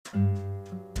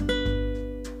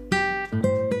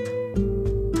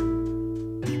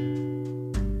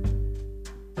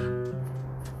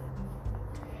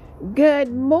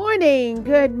Good morning.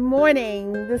 Good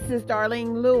morning. This is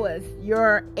Darlene Lewis,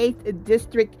 your 8th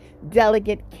District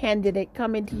Delegate candidate,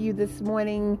 coming to you this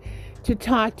morning to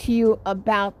talk to you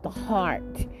about the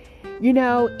heart. You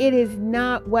know, it is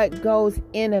not what goes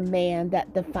in a man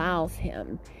that defiles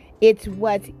him. It's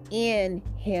what's in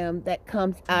him that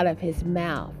comes out of his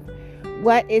mouth.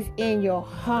 What is in your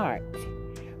heart?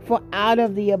 For out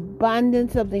of the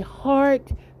abundance of the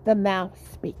heart, the mouth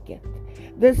speaketh.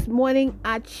 This morning,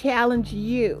 I challenge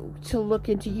you to look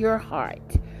into your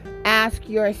heart. Ask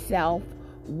yourself,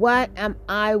 what am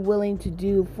I willing to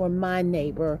do for my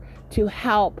neighbor to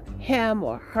help him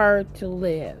or her to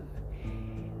live?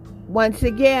 Once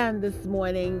again this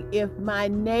morning, if my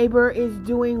neighbor is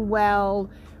doing well,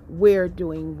 we're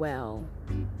doing well.